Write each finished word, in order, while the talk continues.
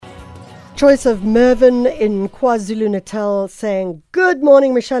choice of Mervyn in KwaZulu-Natal saying, "Good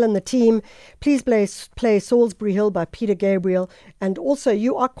morning, Michelle and the team. Please play Salisbury Hill by Peter Gabriel. And also,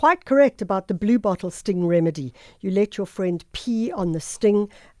 you are quite correct about the blue bottle sting remedy. You let your friend pee on the sting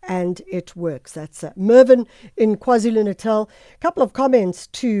and it works." That's Mervyn in KwaZulu-Natal. A couple of comments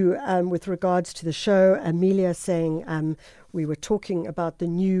too with regards to the show. Amelia saying we were talking about the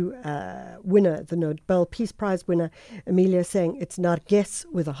new winner, the Nobel Peace Prize winner. Amelia saying it's Narges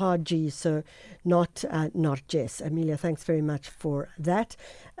with a hard G, so not Jess. Amelia, thanks very much for that.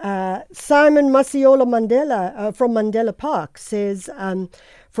 Simon Masiola Mandela from Mandela Park says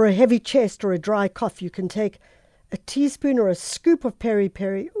for a heavy chest or a dry cough, you can take a teaspoon or a scoop of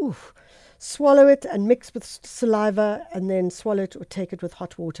peri-peri, swallow it and mix with saliva, and then swallow it or take it with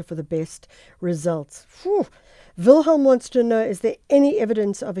hot water for the best results. Whew. Wilhelm wants to know, is there any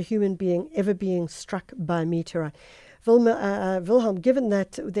evidence of a human being ever being struck by a meteorite? Wilhelm, given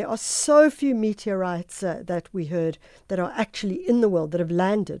that there are so few meteorites that we heard that are actually in the world that have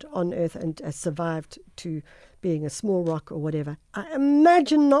landed on Earth and survived to being a small rock or whatever, I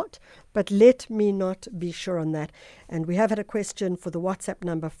imagine not, but let me not be sure on that. And we have had a question for the WhatsApp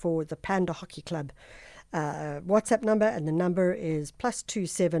number for the Panda Hockey Club WhatsApp number, and the number is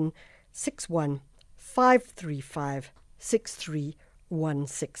 +27 61 535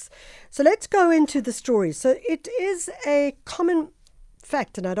 6316. So let's go into the story. So it is a common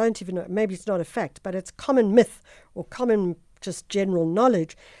fact, and I don't even know, maybe it's not a fact, but it's common myth or common just general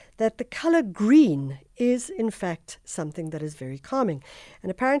knowledge that the color green is in fact something that is very calming. And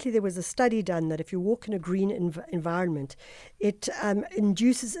apparently there was a study done that if you walk in a green environment, it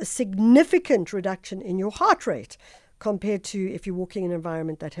induces a significant reduction in your heart rate compared to if you're walking in an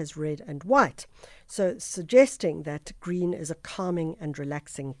environment that has red and white. So suggesting that green is a calming and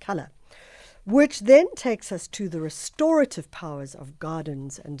relaxing color. Which then takes us to the restorative powers of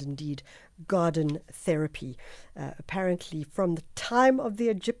gardens and indeed garden therapy. Apparently from the time of the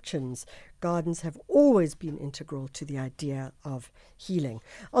Egyptians, gardens have always been integral to the idea of healing.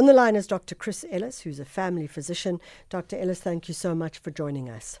 On the line is Dr. Chris Ellis, who's a family physician. Dr. Ellis, thank you so much for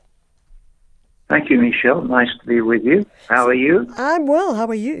joining us. Thank you, Michelle. Nice to be with you. How are you? I'm well. How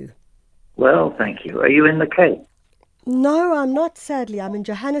are you? Well, thank you. Are you in the Cape? No, I'm not, sadly. I'm in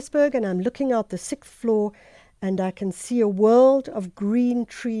Johannesburg and I'm looking out the 6th floor and I can see a world of green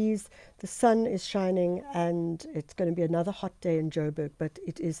trees. The sun is shining and it's going to be another hot day in Joburg, but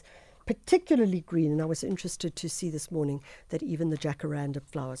it is particularly green. And I was interested to see this morning that even the jacaranda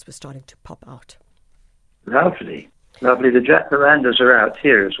flowers were starting to pop out. Lovely. Lovely. The jacarandas are out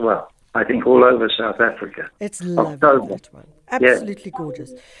here as well. I think all over South Africa. It's lovely, that one. Absolutely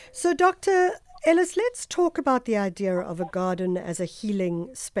gorgeous. So, Dr. Ellis, let's talk about the idea of a garden as a healing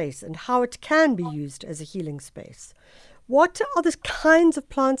space and how it can be used as a healing space. What are the kinds of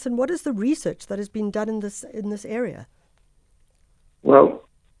plants and what is the research that has been done in this area? Well,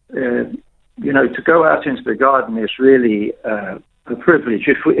 to go out into the garden is really a privilege.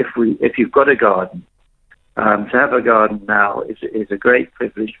 If you've got a garden, to have a garden now is a great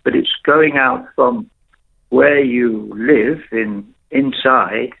privilege. But it's going out from where you live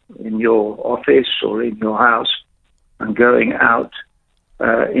inside in your office or in your house and going out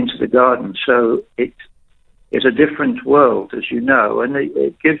into the garden. So it is a different world, as you know, and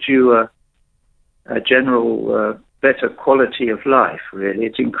it gives you a general better quality of life, really.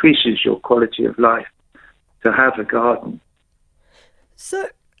 It increases your quality of life to have a garden. So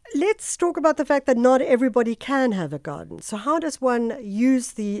let's talk about the fact that not everybody can have a garden. So how does one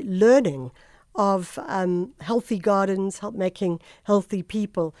use the learning of healthy gardens, making healthy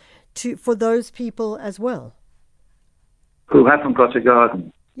people, for those people as well? Who haven't got a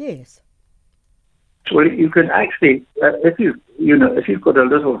garden? Yes. Well, you can actually, if you've got a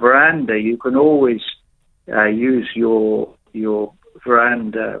little veranda, you can always use your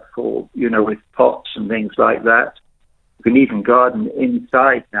veranda for, with pots and things like that. You can even garden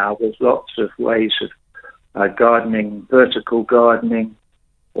inside now. There's lots of ways of gardening, vertical gardening,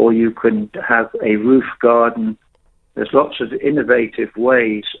 or you can have a roof garden. There's lots of innovative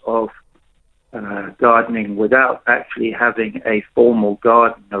ways of gardening without actually having a formal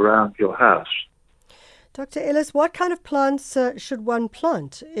garden around your house. Dr. Ellis, what kind of plants should one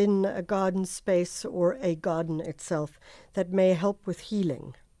plant in a garden space or a garden itself that may help with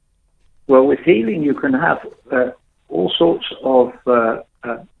healing? Well, with healing, you can have all sorts of,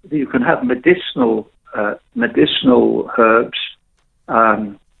 you can have medicinal herbs.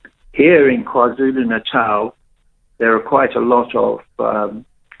 Here in KwaZulu-Natal, there are quite a lot of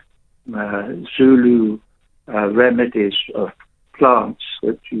Zulu remedies of plants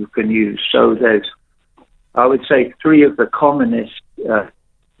that you can use. So there's, I would say, three of the commonest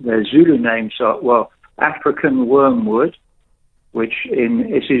the Zulu names are, well, African wormwood, which in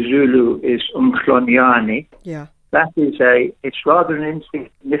isiZulu is umhlonyane. Yeah. That is it's rather an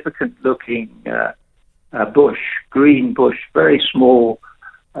insignificant looking bush, green bush, very small,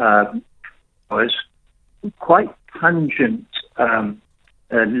 quite pungent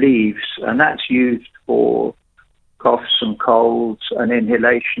leaves, and that's used for coughs and colds and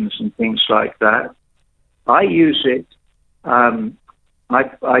inhalations and things like that. I use it,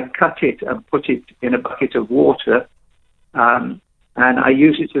 I cut it and put it in a bucket of water, and I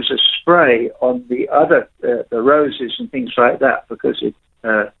use it as a spray on the other, the roses and things like that, because it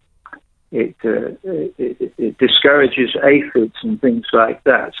discourages aphids and things like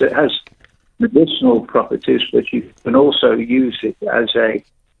that. So it has medicinal properties, but you can also use it as a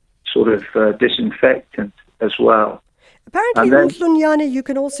sort of disinfectant as well. Apparently, umhlonyane you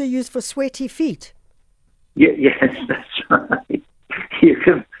can also use for sweaty feet. Yes, that's right.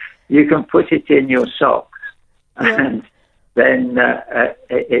 You can put it in your socks, and then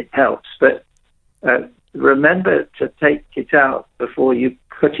it helps. But remember to take it out before you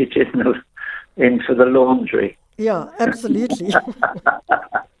put it into the laundry. Yeah, absolutely.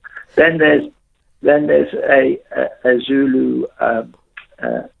 Then there's a Zulu.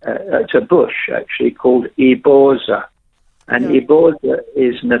 It's a bush actually called iboza, and iboza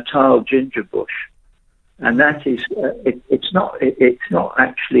is Natal ginger bush. And that is, it's not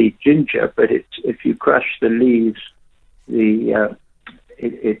actually ginger, but if you crush the leaves, it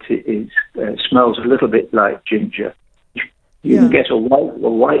smells a little bit like ginger. You can get a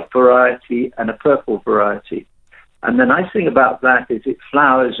white variety and a purple variety. And the nice thing about that is it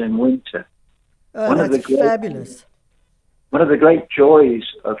flowers in winter. That's fabulous. One of the great joys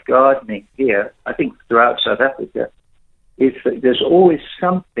of gardening here, I think throughout South Africa, is that there's always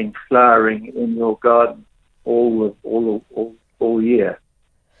something flowering in your garden all year.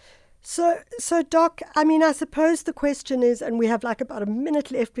 So Doc, I mean, I suppose the question is, and we have like about a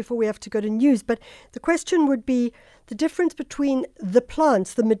minute left before we have to go to news, but the question would be the difference between the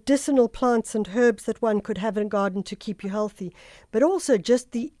plants, the medicinal plants and herbs that one could have in a garden to keep you healthy, but also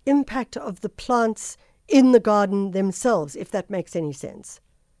just the impact of the plants in the garden themselves, if that makes any sense.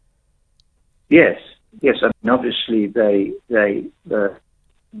 Yes. I mean, obviously, the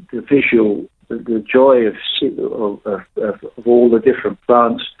visual, the joy of all the different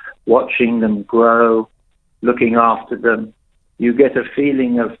plants, watching them grow, looking after them, you get a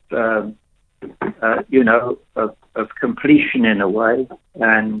feeling of completion in a way,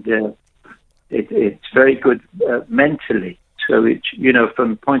 and it's very good mentally. So it's,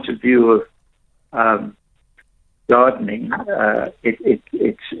 from the point of view of gardening,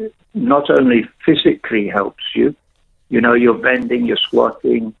 it's not only physically helps you. You're bending, you're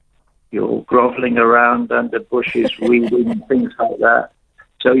squatting, you're groveling around under bushes, weeding, things like that.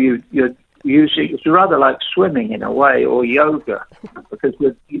 So you're using, it's rather like swimming in a way, or yoga, because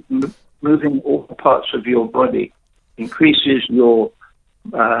you're moving all parts of your body, increases your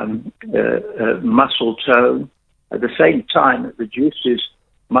muscle tone. At the same time, it reduces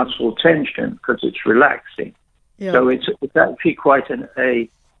muscle tension because it's relaxing. Yeah. So it's actually quite a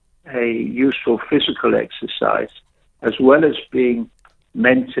useful physical exercise, as well as being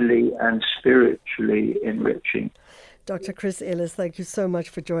mentally and spiritually enriching. Dr. Chris Ellis, thank you so much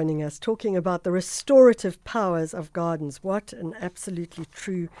for joining us, talking about the restorative powers of gardens. What an absolutely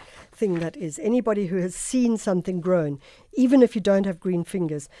true thing that is. Anybody who has seen something grown, even if you don't have green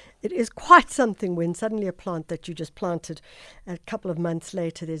fingers, it is quite something when suddenly a plant that you just planted a couple of months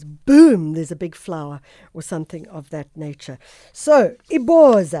later, there's a big flower or something of that nature. So,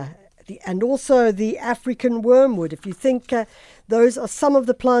 iboza, and also the African wormwood. If you think those are some of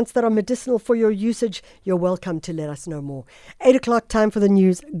the plants that are medicinal for your usage, you're welcome to let us know more. 8 o'clock, time for the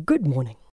news. Good morning.